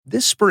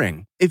This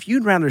spring, if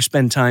you'd rather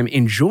spend time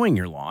enjoying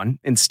your lawn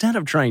instead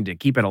of trying to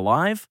keep it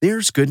alive,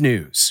 there's good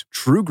news.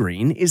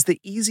 TruGreen is the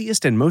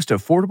easiest and most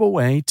affordable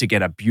way to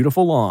get a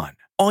beautiful lawn.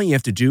 All you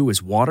have to do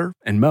is water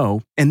and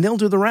mow, and they'll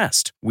do the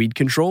rest. Weed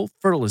control,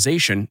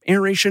 fertilization,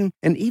 aeration,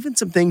 and even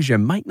some things you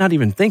might not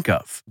even think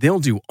of. They'll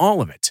do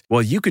all of it,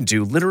 while you can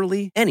do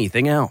literally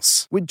anything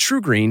else. With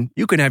TruGreen,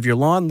 you can have your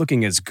lawn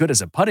looking as good as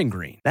a putting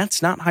green.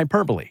 That's not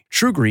hyperbole.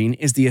 TruGreen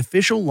is the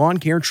official lawn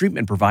care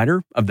treatment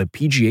provider of the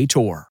PGA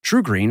Tour.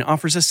 TruGreen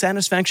offers a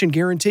satisfaction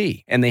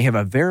guarantee, and they have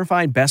a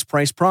verified best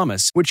price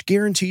promise, which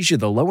guarantees you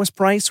the lowest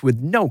price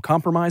with no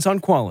compromise on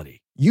quality.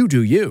 You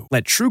do you.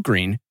 Let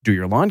TruGreen do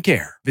your lawn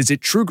care. Visit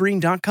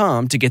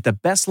TruGreen.com to get the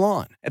best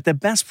lawn at the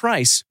best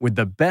price with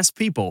the best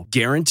people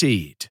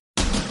guaranteed.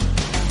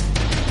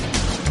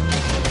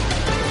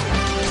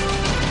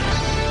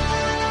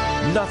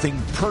 Nothing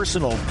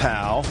personal,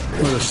 pal.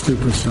 What a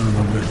stupid son of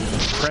a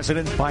bitch.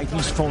 President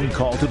Biden's phone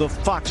call to the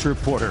Fox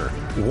reporter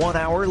 1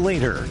 hour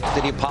later.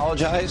 Did he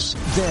apologize?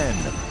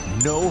 Then,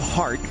 no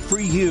heart for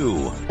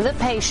you. The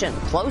patient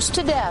close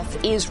to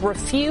death is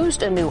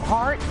refused a new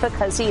heart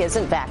because he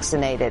isn't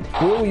vaccinated.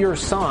 Will your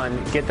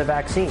son get the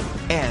vaccine?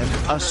 And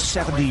a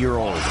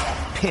 70-year-old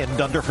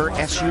pinned under her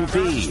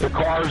SUV. The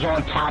car's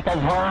on top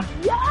of her?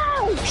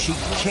 Yes! She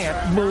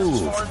can't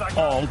move.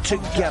 All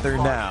together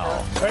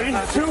now. Ready?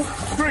 2,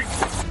 3.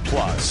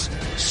 Plus,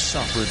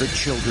 suffer the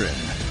children.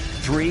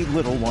 3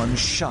 little ones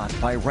shot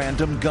by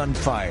random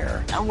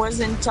gunfire. I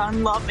wasn't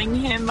done loving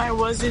him. I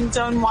wasn't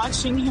done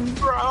watching him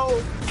grow.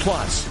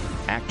 Plus,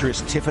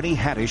 actress Tiffany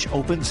Haddish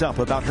opens up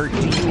about her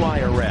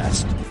DUI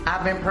arrest.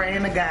 I've been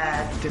praying to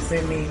God to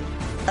send me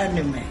a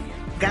new man.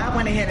 God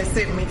went ahead and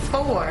sent me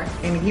 4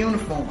 in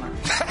uniform.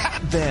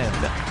 Then,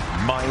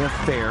 my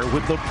affair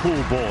with the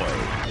pool boy.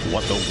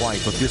 What the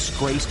wife of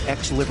disgraced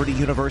ex-Liberty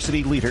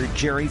University leader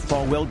Jerry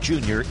Falwell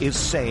Jr. is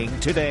saying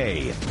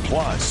today.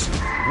 Plus,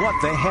 what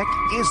the heck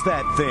is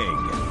that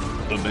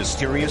thing? The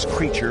mysterious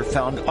creature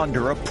found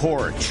under a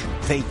porch.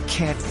 They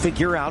can't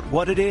figure out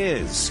what it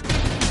is.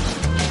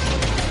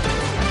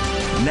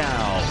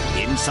 Now,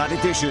 Inside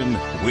Edition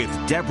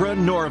with Deborah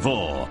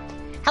Norville.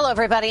 Hello,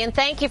 everybody, and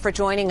thank you for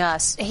joining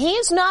us. He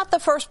is not the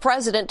first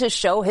president to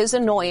show his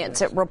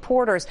annoyance at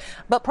reporters,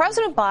 but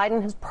President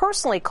Biden has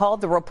personally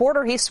called the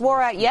reporter he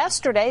swore at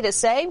yesterday to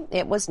say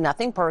it was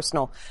nothing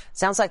personal.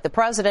 Sounds like the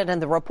president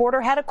and the reporter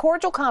had a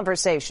cordial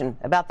conversation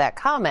about that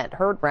comment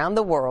heard around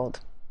the world.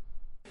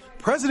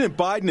 President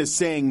Biden is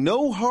saying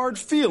no hard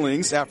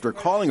feelings after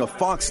calling a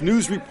Fox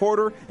News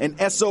reporter an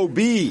SOB.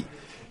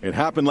 It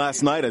happened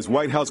last night as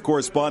White House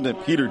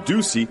correspondent Peter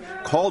Doocy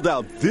called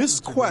out this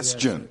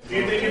question.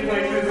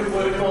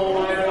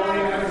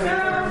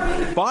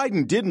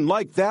 Biden didn't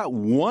like that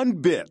one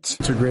bit.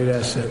 It's a great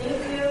asset.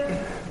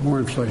 More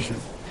inflation.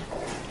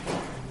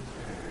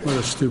 What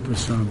a stupid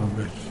son of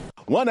a bitch.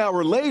 1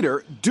 hour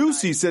later,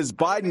 Doocy says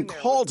Biden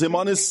called him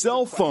on his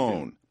cell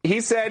phone.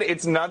 He said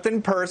it's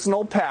nothing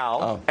personal,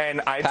 pal. And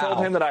I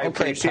told him that I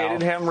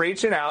appreciated him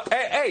reaching out.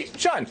 Hey,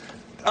 Sean.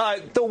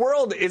 The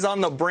world is on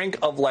the brink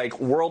of like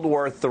World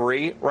War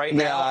III right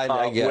now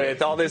I get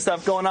with all this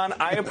stuff going on.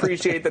 I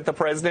appreciate that the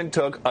president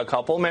took a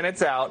couple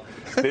minutes out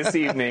this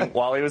evening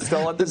while he was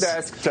still at the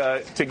desk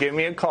to give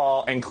me a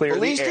call and clear the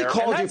air. At least he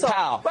called you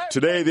pal.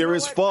 Today there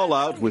is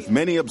fallout with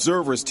many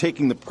observers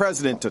taking the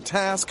president to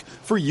task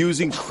for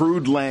using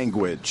crude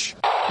language.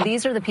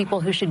 These are the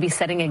people who should be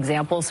setting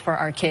examples for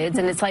our kids.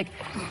 And it's like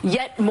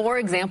yet more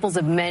examples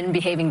of men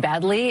behaving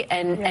badly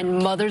and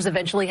mothers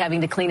eventually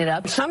having to clean it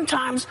up.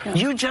 Sometimes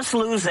you just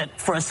lose it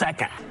for a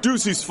second.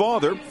 Doocy's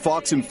father,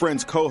 Fox and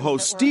Friends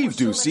co-host Steve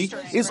Doocy,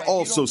 is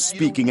also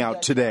speaking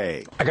out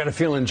today. I got a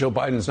feeling Joe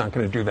Biden's not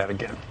going to do that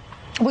again.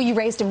 Well, you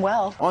raised him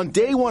well. On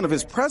day 1 of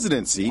his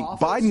presidency,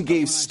 Biden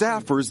gave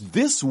staffers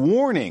this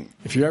warning.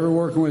 If you're ever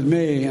working with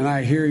me and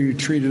I hear you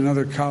treat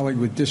another colleague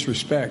with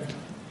disrespect,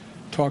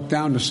 talk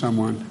down to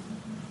someone,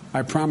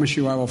 I promise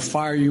you I will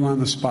fire you on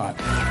the spot.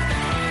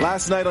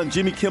 Last night on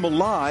Jimmy Kimmel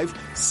Live,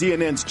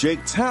 CNN's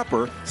Jake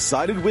Tapper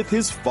sided with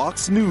his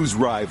Fox News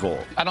rival.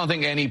 I don't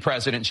think any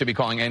president should be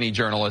calling any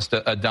journalist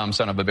a dumb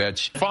son of a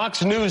bitch.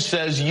 Fox News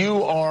says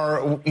you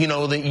are,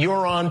 that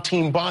you're on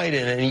Team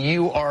Biden and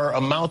you are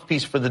a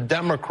mouthpiece for the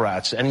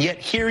Democrats. And yet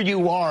here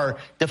you are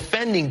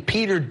defending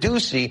Peter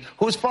Doocy,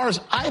 who, as far as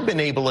I've been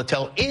able to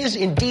tell, is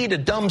indeed a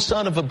dumb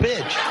son of a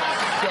bitch.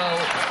 So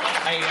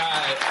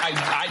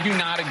I do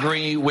not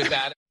agree with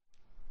that.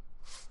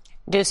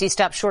 Doocy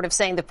stopped short of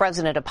saying the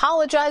president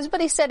apologized,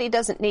 but he said he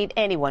doesn't need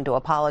anyone to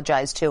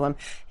apologize to him.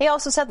 He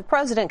also said the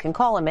president can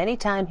call him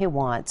anytime he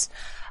wants.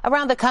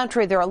 Around the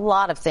country, there are a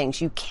lot of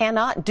things you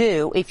cannot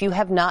do if you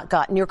have not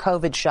gotten your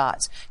COVID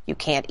shots. You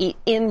can't eat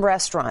in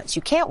restaurants.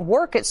 You can't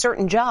work at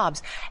certain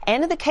jobs.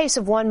 And in the case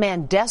of one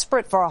man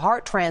desperate for a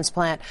heart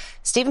transplant,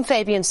 Stephen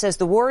Fabian says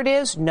the word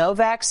is no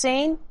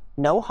vaccine,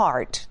 no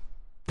heart.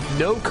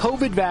 No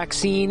COVID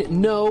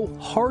vaccine, no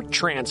heart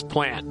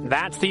transplant.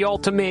 That's the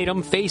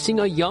ultimatum facing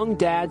a young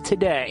dad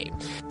today.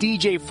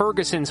 DJ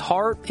Ferguson's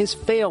heart is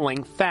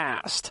failing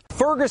fast.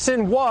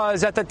 Ferguson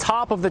was at the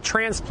top of the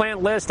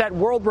transplant list at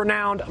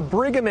world-renowned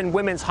Brigham and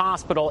Women's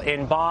Hospital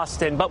in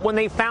Boston. But when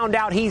they found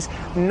out he's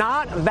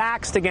not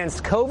vaxxed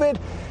against COVID,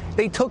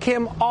 they took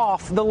him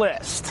off the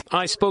list.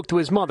 I spoke to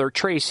his mother,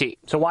 Tracy.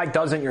 So why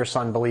doesn't your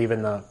son believe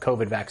in the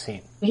COVID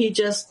vaccine? He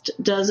just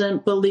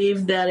doesn't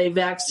believe that a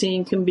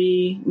vaccine can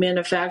be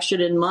manufactured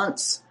in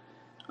months.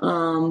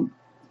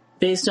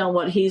 Based on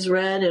what he's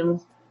read, and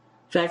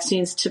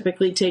vaccines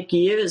typically take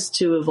years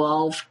to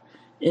evolve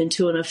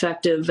into an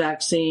effective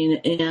vaccine.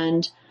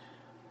 And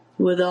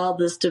with all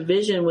this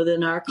division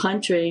within our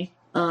country,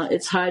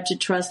 it's hard to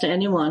trust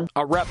anyone.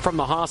 A rep from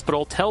the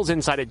hospital tells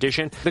Inside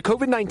Edition the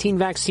COVID-19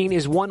 vaccine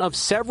is one of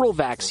several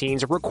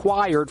vaccines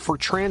required for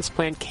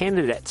transplant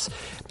candidates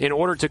in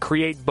order to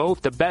create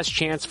both the best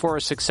chance for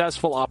a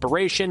successful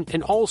operation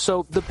and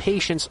also the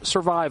patient's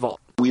survival.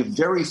 We have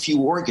very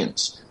few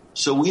organs,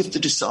 so we have to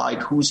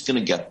decide who's going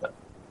to get them.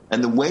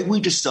 And the way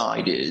we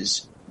decide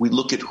is we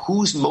look at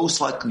who's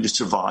most likely to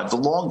survive the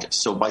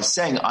longest. So by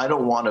saying I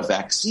don't want a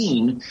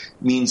vaccine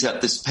means that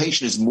this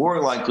patient is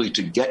more likely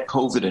to get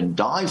COVID and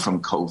die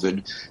from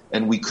COVID,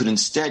 and we could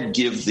instead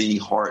give the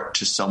heart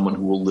to someone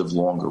who will live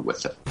longer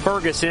with it.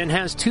 Ferguson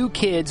has 2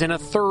 kids and a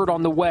third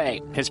on the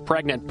way. His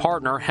pregnant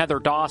partner, Heather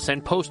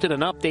Dawson, posted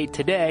an update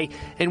today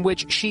in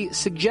which she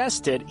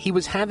suggested he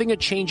was having a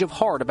change of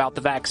heart about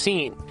the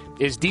vaccine.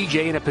 Is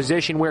DJ in a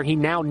position where he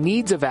now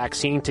needs a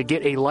vaccine to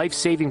get a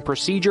life-saving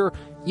procedure?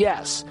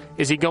 Yes.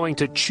 Is he going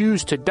to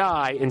choose to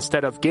die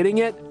instead of getting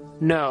it?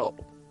 No.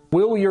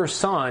 Will your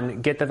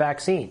son get the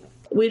vaccine?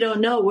 We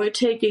don't know. We're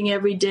taking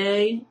every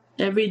day.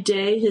 Every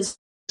day his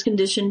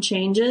condition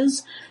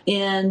changes,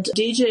 and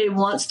DJ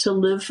wants to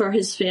live for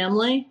his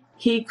family.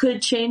 He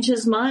could change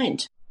his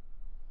mind.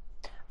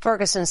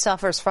 Ferguson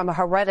suffers from a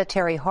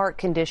hereditary heart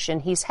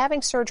condition. He's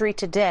having surgery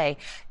today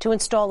to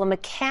install a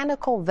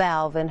mechanical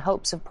valve in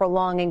hopes of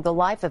prolonging the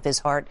life of his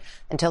heart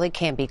until he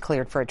can be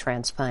cleared for a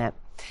transplant.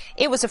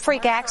 It was a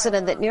freak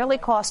accident that nearly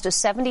cost a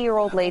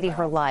 70-year-old lady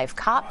her life.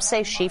 Cops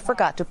say she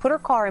forgot to put her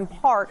car in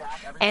park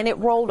and it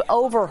rolled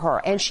over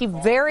her, and she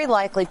very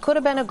likely could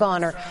have been a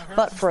goner,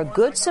 but for a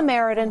good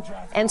Samaritan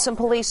and some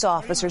police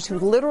officers who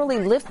literally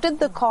lifted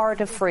the car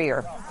to free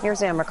her.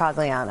 Here's Ann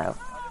Mercogliano.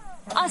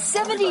 A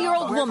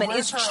 70-year-old woman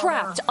is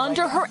trapped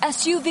under her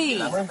SUV.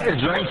 Is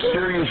there any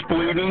serious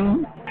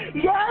bleeding?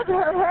 Yes,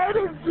 her head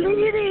is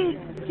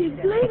bleeding. She's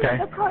bleeding. Okay.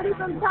 The car is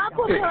on top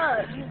of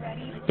her.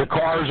 The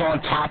car is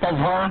on top of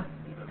her?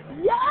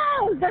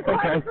 Yes, the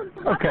car is on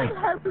top of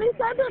her. Please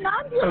send an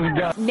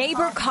ambulance.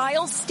 Neighbor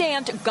Kyle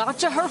Stant got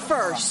to her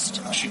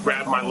first. She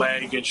grabbed my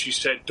leg and she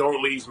said,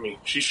 "Don't leave me."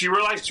 She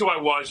realized who I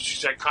was. She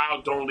said,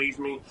 "Kyle, don't leave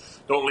me.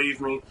 Don't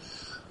leave me."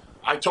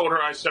 I told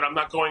her, I said, "I'm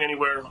not going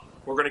anywhere.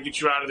 We're going to get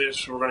you out of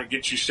this. We're going to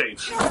get you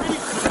safe."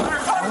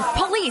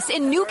 Police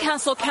in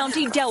Newcastle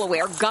County,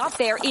 Delaware, got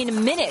there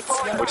in minutes.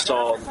 We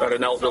saw that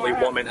an elderly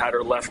woman had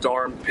her left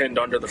arm pinned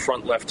under the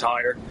front left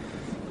tire,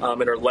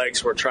 and her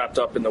legs were trapped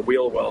up in the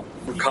wheel well.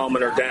 We're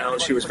calming her down.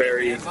 She was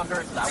very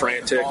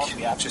frantic,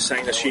 just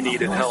saying that she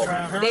needed help.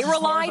 They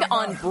relied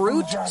on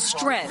brute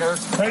strength.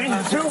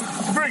 2,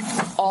 3.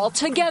 All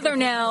together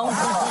now.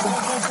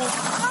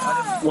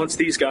 Once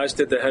these guys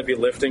did the heavy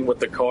lifting with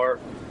the car,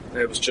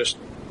 it was just,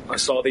 I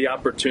saw the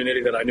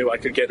opportunity that I knew I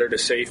could get her to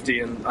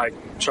safety, and I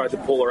tried to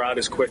pull her out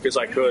as quick as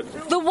I could.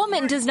 The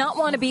woman does not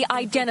want to be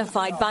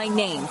identified by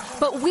name,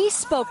 but we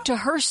spoke to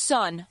her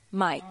son,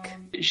 Mike.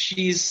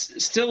 She's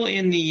still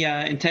in the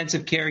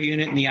intensive care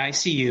unit in the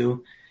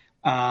ICU.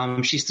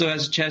 She still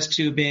has a chest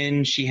tube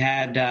in. She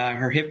had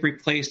her hip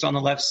replaced on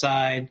the left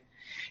side.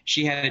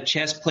 She had a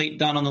chest plate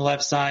done on the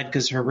left side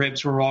because her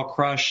ribs were all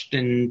crushed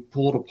and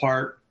pulled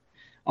apart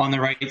on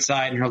the right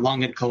side, and her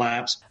lung had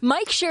collapsed.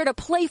 Mike shared a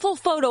playful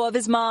photo of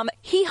his mom.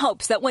 He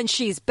hopes that when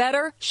she's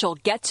better, she'll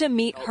get to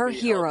meet her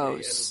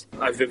heroes.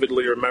 I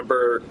vividly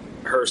remember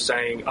her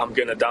saying, "I'm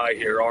going to die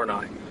here, aren't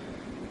I?"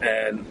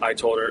 And I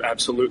told her,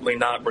 absolutely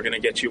not. We're going to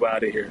get you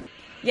out of here.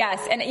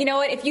 Yes. And you know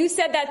what? If you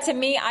said that to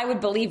me, I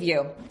would believe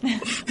you.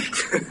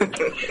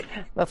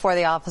 Before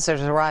the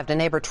officers arrived, a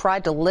neighbor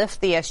tried to lift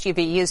the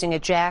SUV using a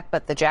jack,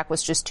 but the jack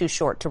was just too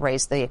short to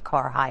raise the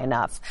car high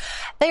enough.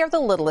 They are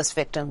the littlest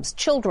victims,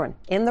 children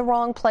in the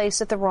wrong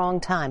place at the wrong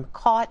time,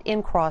 caught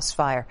in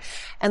crossfire.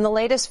 And the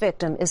latest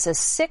victim is a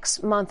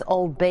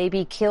 6-month-old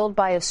baby killed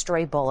by a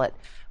stray bullet.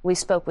 We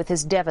spoke with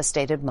his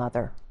devastated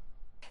mother.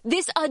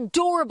 This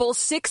adorable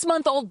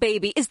 6-month-old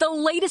baby is the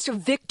latest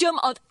victim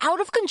of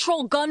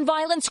out-of-control gun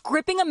violence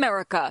gripping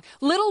America.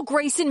 Little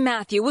Grayson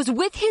Matthew was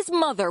with his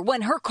mother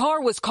when her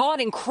car was caught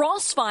in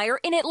crossfire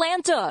in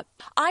Atlanta.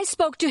 I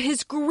spoke to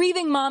his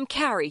grieving mom,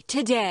 Carrie,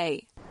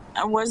 today.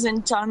 I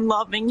wasn't done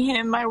loving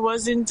him. I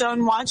wasn't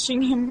done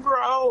watching him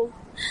grow.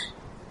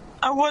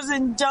 I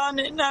wasn't done,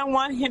 and I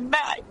want him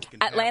back.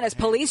 Atlanta's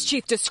police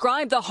chief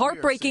described the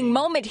heartbreaking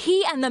moment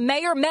he and the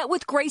mayor met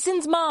with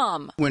Grayson's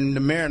mom. When the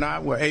mayor and I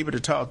were able to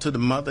talk to the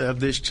mother of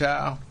this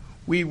child,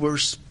 we were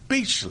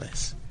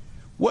speechless.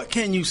 What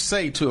can you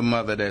say to a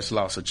mother that's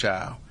lost a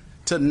child?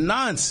 To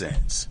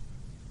nonsense.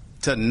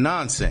 To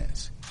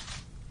nonsense.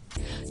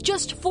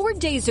 Just 4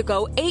 days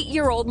ago,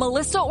 8-year-old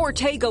Melissa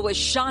Ortega was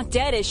shot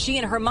dead as she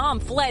and her mom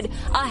fled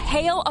a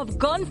hail of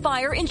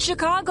gunfire in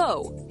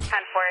Chicago. 10-4,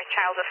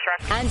 child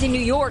destruction. And in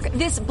New York,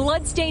 this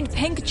blood-stained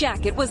pink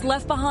jacket was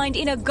left behind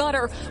in a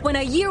gutter when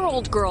a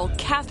year-old girl,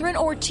 Catherine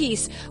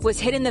Ortiz, was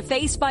hit in the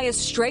face by a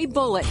stray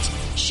bullet.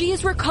 She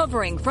is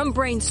recovering from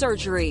brain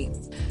surgery.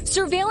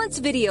 Surveillance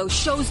video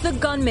shows the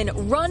gunman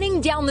running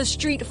down the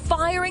street,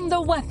 firing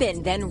the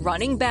weapon, then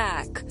running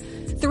back.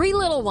 3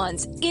 little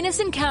ones,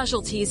 innocent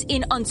casualties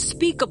in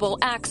unspeakable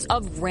acts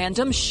of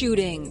random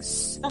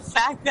shootings. The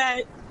fact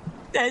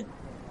that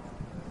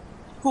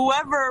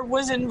whoever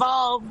was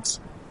involved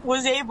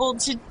was able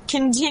to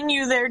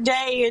continue their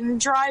day and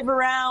drive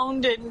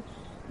around and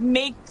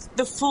make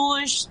the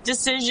foolish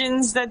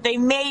decisions that they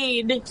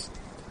made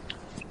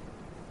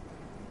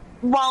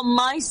while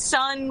my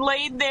son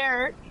laid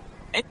there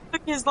and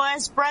took his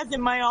last breath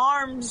in my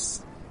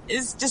arms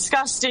is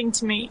disgusting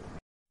to me.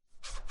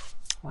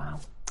 Wow.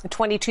 A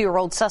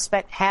 22-year-old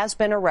suspect has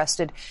been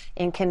arrested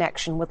in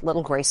connection with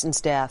little Grayson's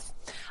death.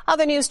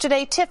 Other news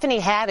today, Tiffany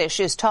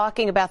Haddish is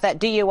talking about that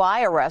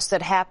DUI arrest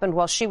that happened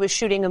while she was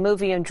shooting a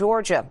movie in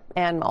Georgia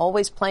and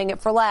always playing it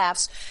for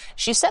laughs.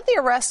 She said the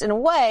arrest, in a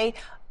way,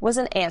 was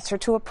an answer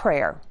to a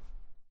prayer.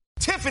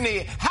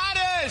 Tiffany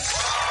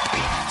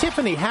Haddish!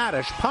 Tiffany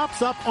Haddish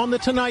pops up on The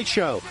Tonight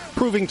Show,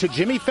 proving to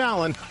Jimmy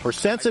Fallon her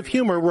sense of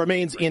humor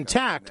remains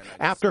intact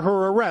after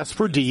her arrest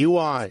for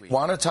DUI.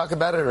 Want to talk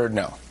about it or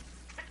no?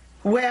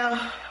 Well,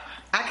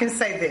 I can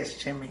say this,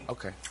 Jimmy.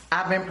 Okay.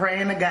 I've been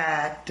praying to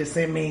God to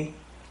send me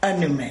a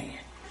new man,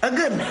 a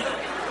good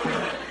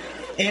man.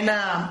 And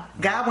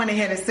God went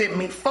ahead and sent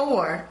me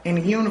 4 in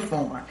a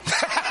uniform.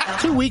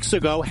 2 weeks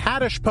ago,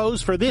 Haddish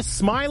posed for this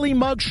smiley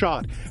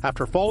mugshot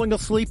after falling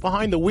asleep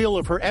behind the wheel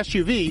of her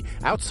SUV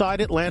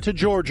outside Atlanta,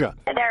 Georgia.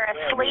 They're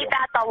asleep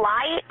at the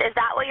light? Is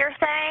that what you're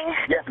saying?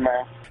 Yes,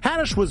 ma'am.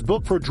 Haddish was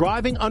booked for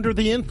driving under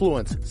the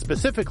influence,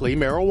 specifically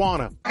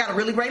marijuana. I got a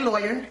really great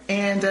lawyer,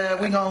 and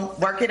we're going to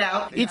work it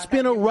out. It's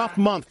been a rough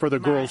month for the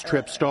Girls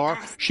Trip star.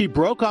 She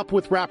broke up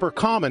with rapper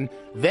Common.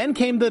 Then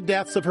came the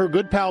deaths of her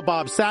good pal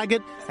Bob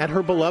Saget and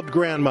her beloved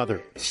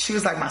grandmother. She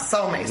was like my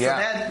soulmate, so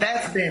Yeah.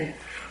 that's been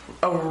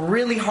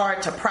really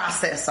hard to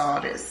process all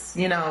this,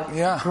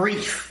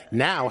 grief.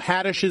 Now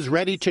Haddish is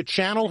ready to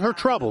channel her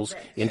troubles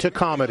into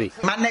comedy.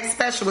 My next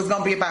special is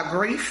going to be about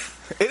grief.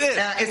 It is.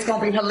 It's going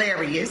to be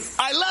hilarious.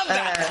 I love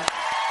that.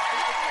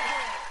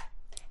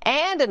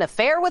 And an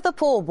affair with a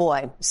pool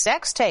boy.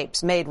 Sex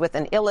tapes made with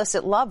an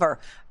illicit lover.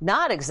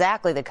 Not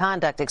exactly the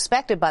conduct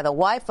expected by the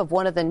wife of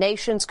one of the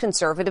nation's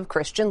conservative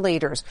Christian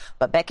leaders.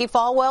 But Becky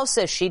Falwell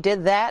says she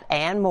did that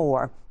and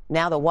more.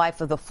 Now the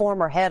wife of the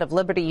former head of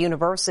Liberty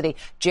University,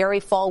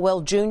 Jerry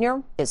Falwell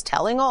Jr., is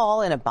telling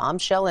all in a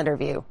bombshell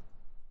interview.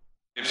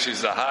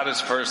 She's the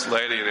hottest first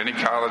lady at any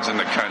college in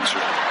the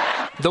country.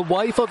 The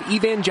wife of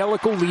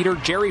evangelical leader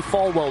Jerry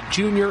Falwell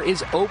Jr.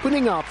 is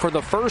opening up for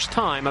the first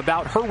time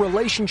about her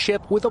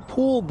relationship with a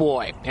pool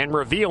boy and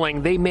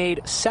revealing they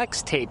made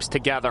sex tapes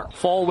together.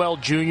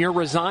 Falwell Jr.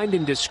 resigned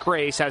in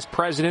disgrace as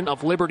president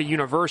of Liberty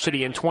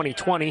University in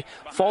 2020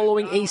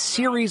 following a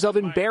series of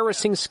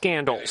embarrassing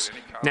scandals.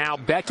 Now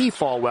Becky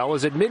Falwell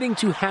is admitting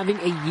to having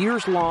a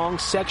years-long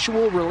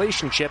sexual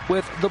relationship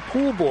with the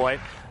pool boy,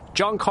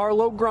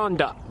 Giancarlo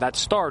Granda, that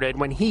started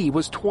when he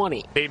was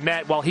 20. They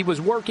met while he was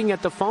working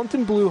at the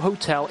Fontainebleau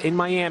Hotel in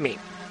Miami.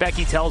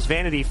 Becky tells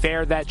Vanity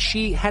Fair that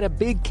she had a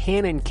big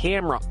Canon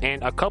camera,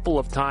 and a couple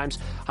of times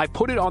I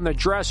put it on the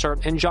dresser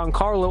and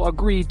Giancarlo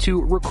agreed to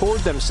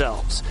record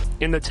themselves.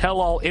 In the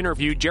tell-all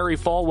interview, Jerry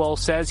Falwell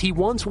says he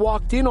once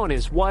walked in on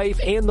his wife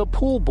and the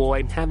pool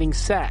boy having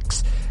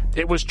sex.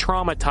 It was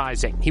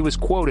traumatizing, he was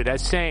quoted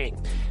as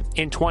saying.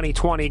 In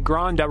 2020,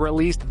 Granda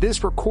released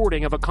this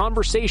recording of a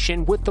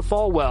conversation with the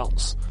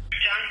Falwells.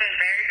 John's been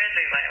very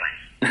busy lately.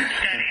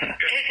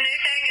 His new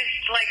thing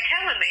is like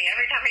telling me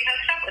every time he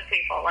hooks up with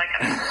people, like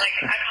I don't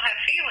have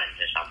feelings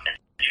or something.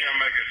 You're gonna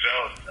make us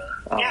jealous,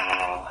 man.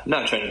 Yeah.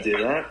 Not trying to do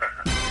that.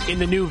 In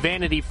the new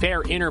Vanity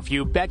Fair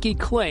interview, Becky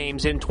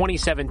claims in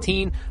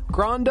 2017,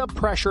 Granda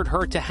pressured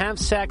her to have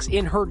sex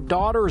in her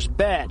daughter's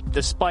bed,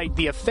 despite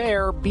the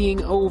affair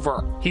being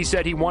over. He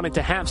said he wanted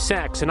to have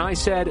sex, and I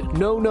said,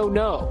 no, no,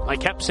 no. I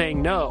kept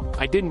saying no.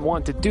 I didn't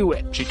want to do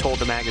it, she told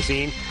the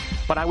magazine.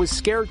 But I was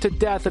scared to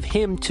death of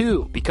him,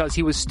 too, because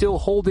he was still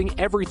holding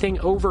everything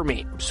over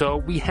me. So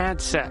we had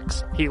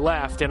sex. He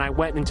left, and I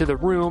went into the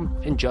room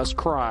and just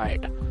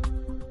cried.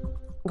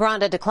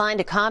 Granda declined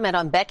to comment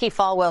on Becky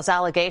Falwell's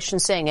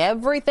allegations, saying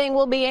everything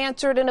will be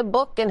answered in a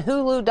book and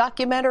Hulu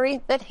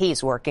documentary that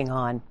he's working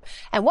on.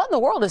 And what in the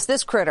world is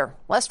this critter?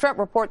 Les Trent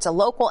reports a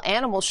local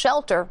animal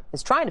shelter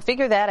is trying to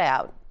figure that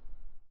out.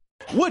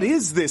 What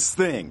is this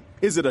thing?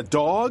 Is it a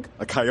dog,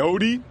 a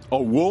coyote,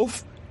 a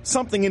wolf,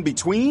 something in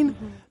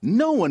between?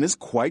 No one is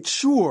quite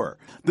sure.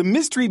 The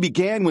mystery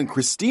began when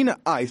Christina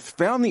Eith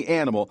found the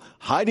animal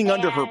hiding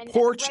under her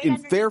porch in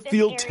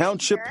Fairfield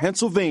Township,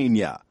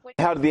 Pennsylvania.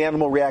 How did the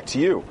animal react to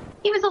you?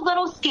 He was a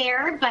little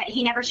scared, but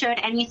he never showed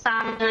any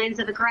signs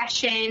of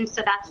aggression,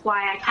 so that's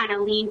why I kind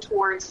of leaned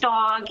towards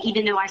dog,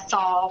 even though I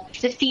saw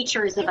the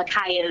features of a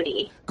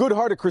coyote.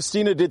 Good-hearted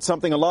Christina did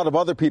something a lot of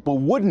other people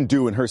wouldn't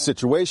do in her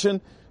situation.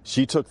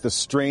 She took the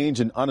strange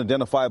and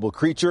unidentifiable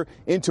creature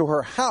into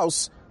her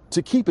house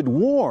to keep it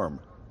warm.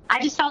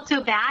 I just felt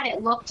so bad.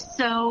 It looked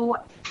so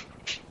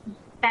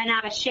bent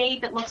out of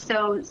shape. It looked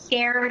so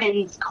scared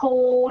and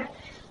cold.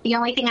 The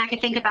only thing I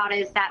could think about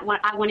is that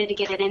I wanted to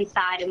get it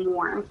inside and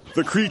warm.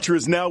 The creature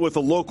is now with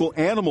a local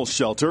animal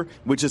shelter,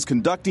 which is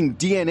conducting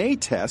DNA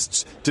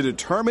tests to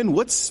determine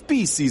what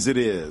species it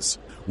is.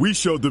 We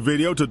showed the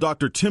video to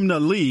Dr.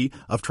 Timna Lee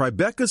of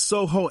Tribeca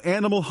Soho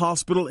Animal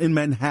Hospital in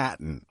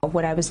Manhattan.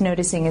 What I was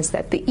noticing is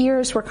that the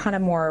ears were kind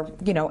of more,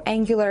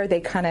 angular. They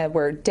kind of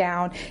were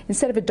down.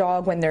 Instead of a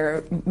dog, when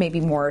they're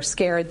maybe more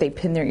scared, they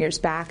pin their ears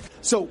back.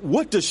 So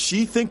what does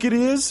she think it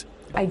is?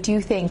 I do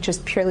think,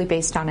 just purely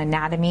based on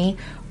anatomy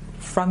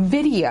from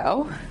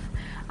video,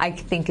 I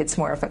think it's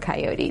more of a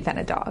coyote than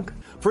a dog.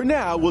 For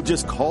now, we'll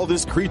just call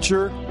this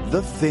creature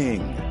the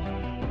Thing.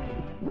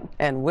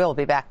 And we'll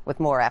be back with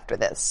more after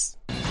this.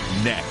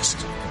 Next,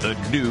 the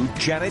new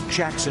Janet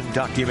Jackson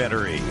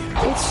documentary.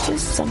 It's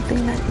just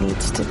something that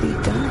needs to be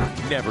done.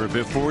 Never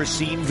before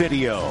seen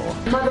video.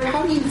 Mother,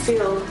 how do you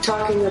feel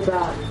talking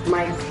about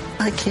Mike?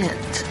 I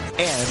can't.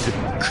 And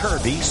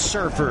Kirby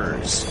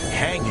Surfers,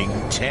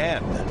 Hanging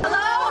 10.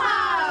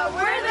 Aloha!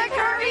 We're the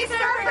Kirby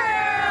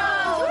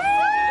Surfers!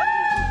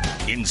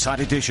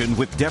 Inside Edition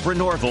with Deborah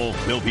Norville.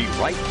 We'll be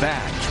right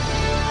back.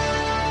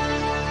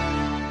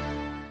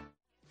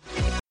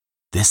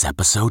 This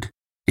episode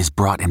is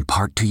brought in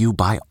part to you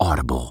by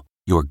Audible,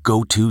 your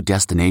go-to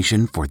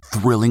destination for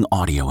thrilling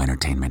audio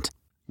entertainment.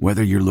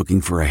 Whether you're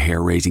looking for a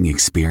hair-raising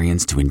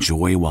experience to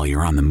enjoy while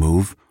you're on the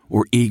move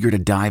or eager to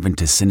dive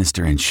into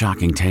sinister and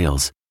shocking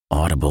tales,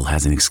 Audible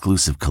has an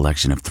exclusive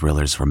collection of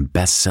thrillers from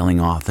best-selling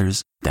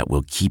authors that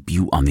will keep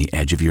you on the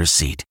edge of your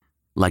seat.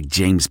 Like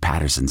James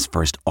Patterson's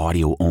first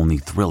audio-only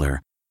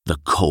thriller, The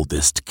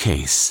Coldest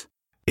Case.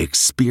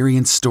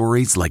 Experience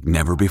stories like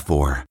never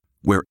before,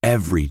 where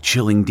every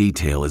chilling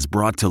detail is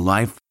brought to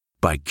life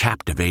by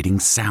captivating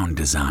sound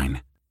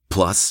design.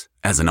 Plus,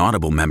 as an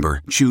Audible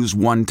member, choose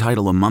one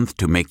title a month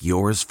to make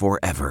yours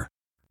forever.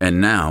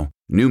 And now,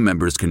 new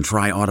members can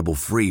try Audible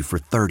free for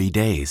 30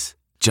 days.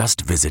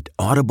 Just visit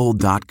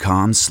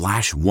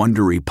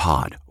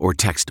audible.com/WonderyPod or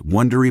text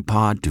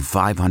WonderyPod to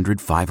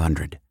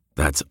 500-500.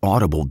 That's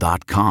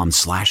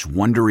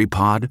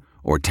audible.com/WonderyPod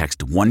or text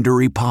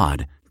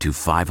WonderyPod to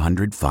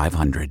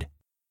 500-500.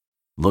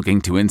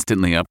 Looking to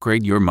instantly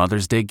upgrade your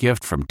Mother's Day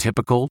gift from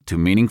typical to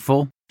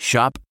meaningful?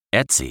 Shop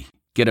Etsy.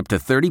 Get up to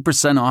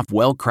 30% off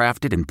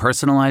well-crafted and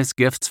personalized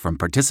gifts from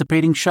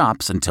participating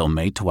shops until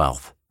May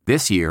 12th.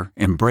 This year,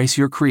 embrace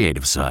your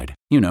creative side.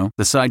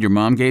 The side your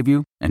mom gave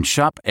you. And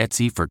shop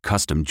Etsy for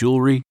custom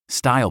jewelry,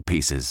 style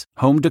pieces,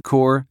 home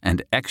decor,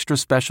 and extra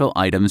special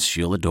items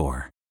she'll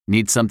adore.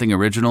 Need something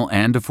original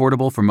and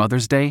affordable for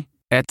Mother's Day?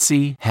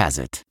 Etsy has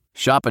it.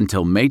 Shop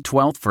until May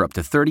 12th for up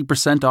to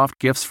 30% off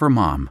gifts for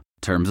mom.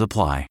 Terms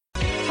apply.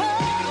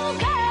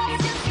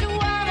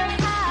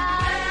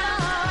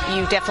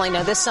 You definitely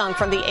know this song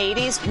from the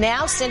 80s.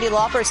 Now, Cyndi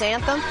Lauper's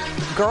anthem,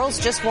 Girls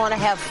Just Want to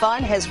Have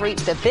Fun, has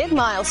reached a big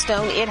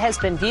milestone. It has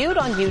been viewed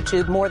on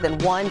YouTube more than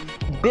 1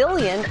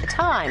 billion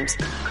times.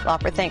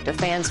 Lauper thanked her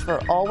fans for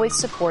always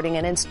supporting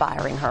and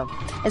inspiring her.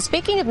 And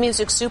speaking of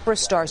music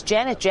superstars,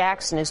 Janet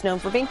Jackson is known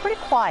for being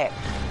pretty quiet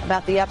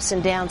about the ups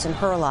and downs in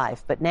her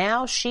life. But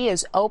now she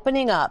is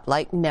opening up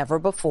like never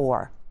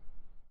before.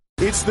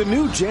 It's the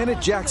new Janet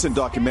Jackson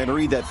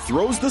documentary that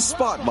throws the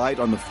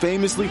spotlight on the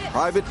famously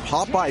private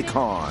pop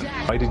icon.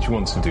 Why did you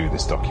want to do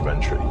this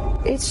documentary?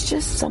 It's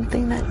just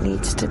something that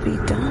needs to be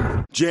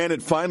done.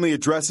 Janet finally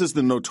addresses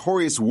the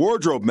notorious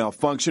wardrobe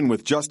malfunction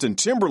with Justin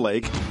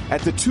Timberlake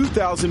at the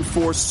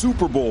 2004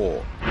 Super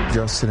Bowl.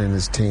 Justin and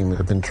his team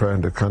have been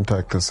trying to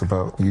contact us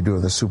about you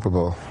doing the Super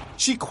Bowl.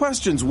 She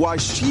questions why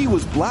she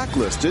was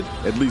blacklisted,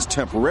 at least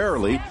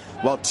temporarily,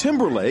 while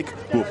Timberlake,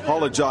 who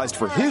apologized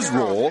for his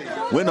role,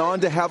 went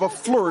on to have a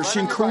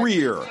flourishing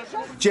career.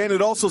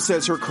 Janet also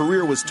says her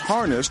career was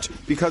tarnished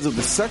because of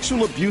the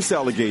sexual abuse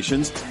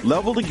allegations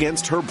leveled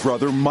against her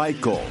brother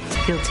Michael.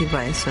 Guilty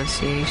by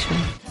association.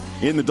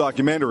 In the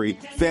documentary,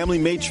 family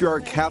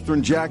matriarch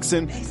Katherine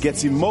Jackson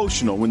gets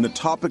emotional when the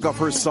topic of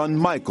her son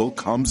Michael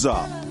comes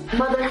up.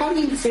 Mother, how do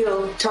you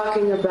feel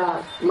talking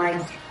about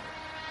Mike?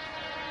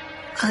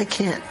 I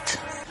can't.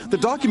 The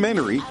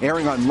documentary,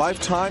 airing on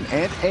Lifetime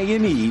and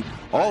A&E,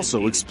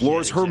 also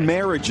explores her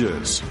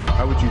marriages.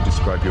 How would you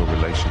describe your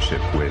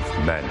relationship with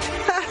men?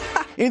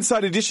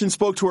 Inside Edition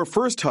spoke to her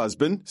first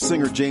husband,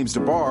 singer James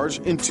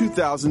DeBarge, in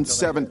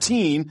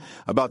 2017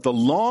 about the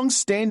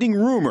long-standing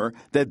rumor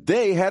that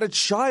they had a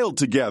child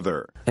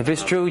together. If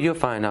it's true, you'll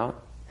find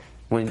out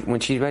when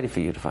she's ready for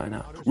you to find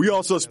out. We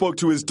also spoke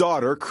to his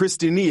daughter,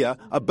 Christinia,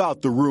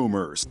 about the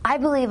rumors. I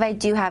believe I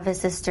do have a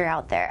sister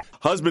out there.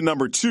 Husband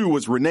number 2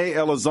 was Renee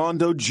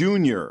Elizondo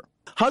Jr.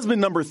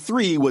 Husband number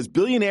 3 was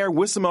billionaire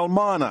Wissam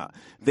Almana.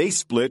 They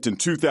split in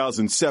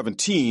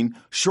 2017,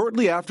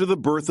 shortly after the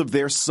birth of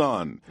their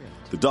son.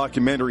 The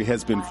documentary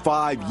has been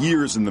 5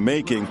 years in the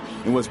making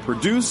and was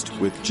produced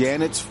with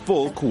Janet's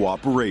full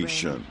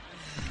cooperation.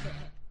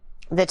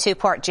 The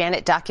 2-part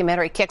Janet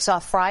documentary kicks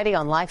off Friday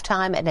on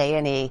Lifetime and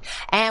A&E.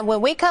 And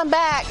when we come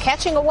back,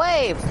 Catching a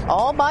Wave,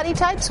 all body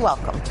types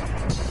welcome.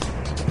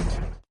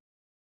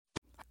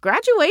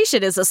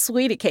 Graduation is a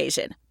sweet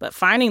occasion, but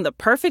finding the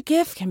perfect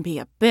gift can be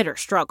a bitter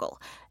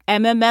struggle.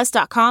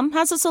 MMS.com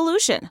has a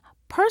solution.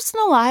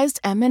 Personalized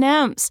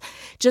M&Ms.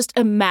 Just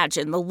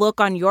imagine the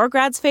look on your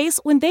grad's face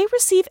when they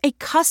receive a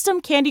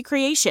custom candy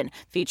creation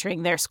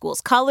featuring their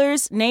school's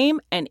colors, name,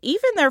 and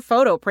even their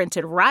photo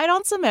printed right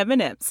on some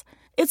M&Ms.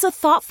 It's a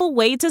thoughtful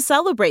way to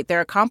celebrate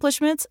their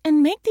accomplishments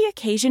and make the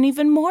occasion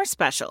even more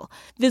special.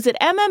 Visit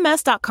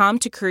MMS.com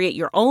to create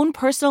your own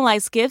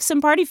personalized gifts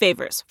and party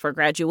favors for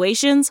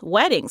graduations,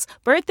 weddings,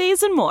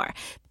 birthdays, and more.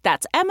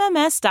 That's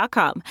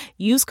MMS.com.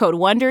 Use code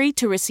WONDERY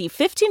to receive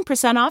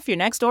 15% off your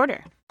next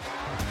order.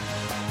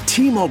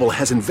 T-Mobile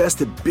has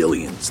invested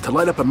billions to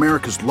light up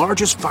America's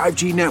largest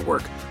 5G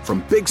network,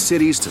 from big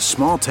cities to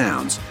small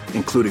towns,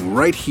 including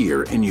right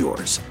here in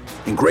yours.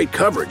 And great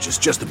coverage is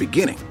just the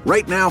beginning.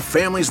 Right now,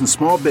 families and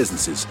small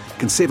businesses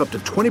can save up to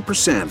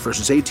 20%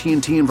 versus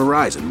AT&T and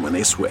Verizon when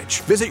they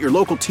switch. Visit your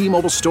local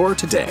T-Mobile store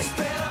today.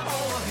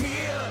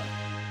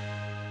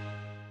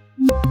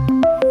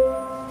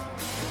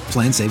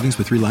 Plan savings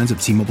with 3 lines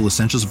of T-Mobile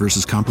Essentials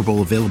versus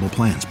comparable available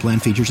plans. Plan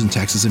features and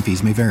taxes and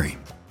fees may vary.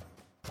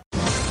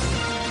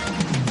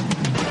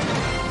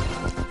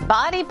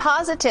 Body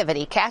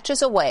positivity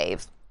catches a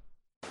wave.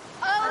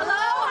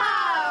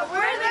 Aloha!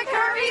 We're the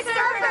Curvy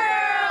Surfer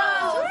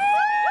Girls!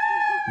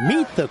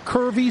 Meet the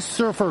Curvy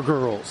Surfer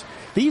Girls.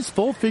 These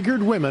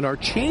full-figured women are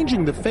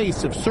changing the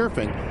face of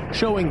surfing,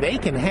 showing they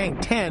can hang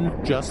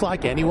 10 just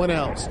like anyone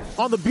else.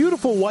 On the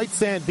beautiful white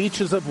sand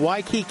beaches of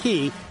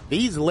Waikiki,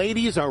 these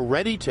ladies are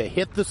ready to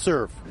hit the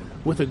surf.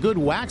 With a good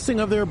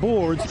waxing of their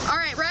boards, All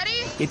right,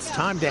 ready? It's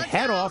time to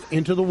head off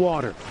into the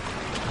water.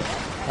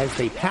 As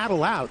they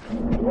paddle out,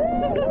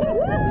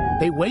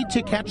 they wait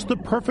to catch the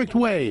perfect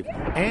wave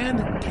and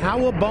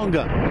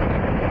cowabunga.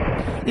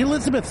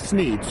 Elizabeth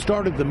Sneed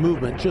started the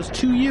movement just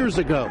 2 years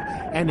ago,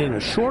 and in a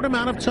short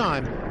amount of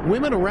time,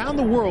 women around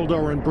the world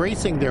are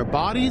embracing their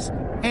bodies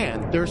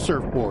and their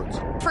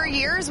surfboards. For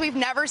years, we've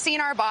never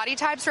seen our body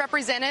types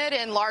represented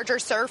in larger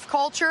surf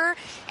culture,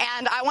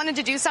 and I wanted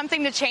to do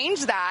something to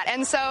change that.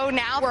 And so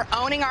now we're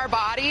owning our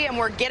body and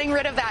we're getting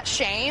rid of that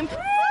shame.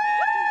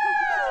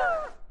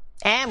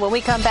 And when we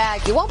come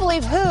back, you won't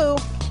believe who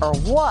or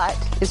what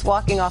is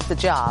walking off the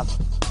job.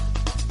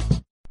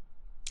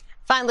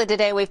 Finally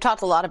today, we've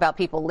talked a lot about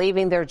people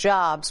leaving their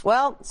jobs.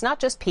 Well, it's not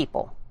just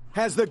people.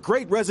 Has the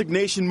Great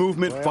Resignation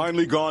movement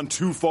finally gone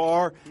too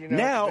far?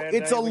 Now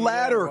it's a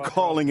ladder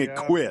calling it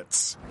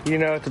quits. You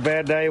know, it's a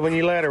bad day when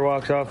your ladder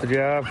walks off the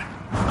job.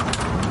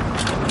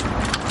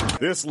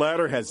 This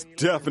ladder has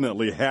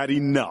definitely had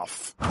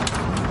enough.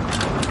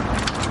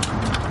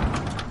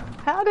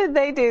 How did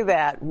they do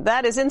that?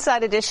 That is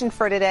Inside Edition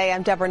for today.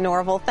 I'm Deborah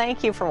Norville.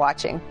 Thank you for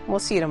watching. We'll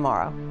see you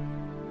tomorrow.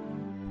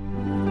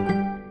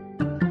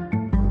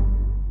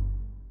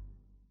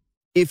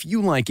 If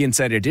you like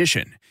Inside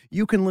Edition,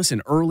 you can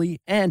listen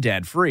early and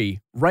ad-free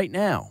right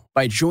now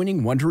by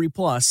joining Wondery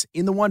Plus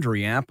in the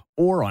Wondery app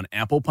or on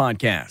Apple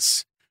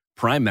Podcasts.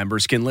 Prime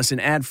members can listen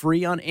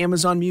ad-free on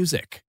Amazon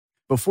Music.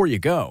 Before you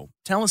go,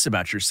 tell us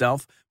about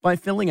yourself by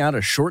filling out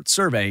a short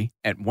survey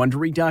at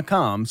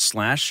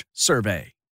Wondery.com/survey.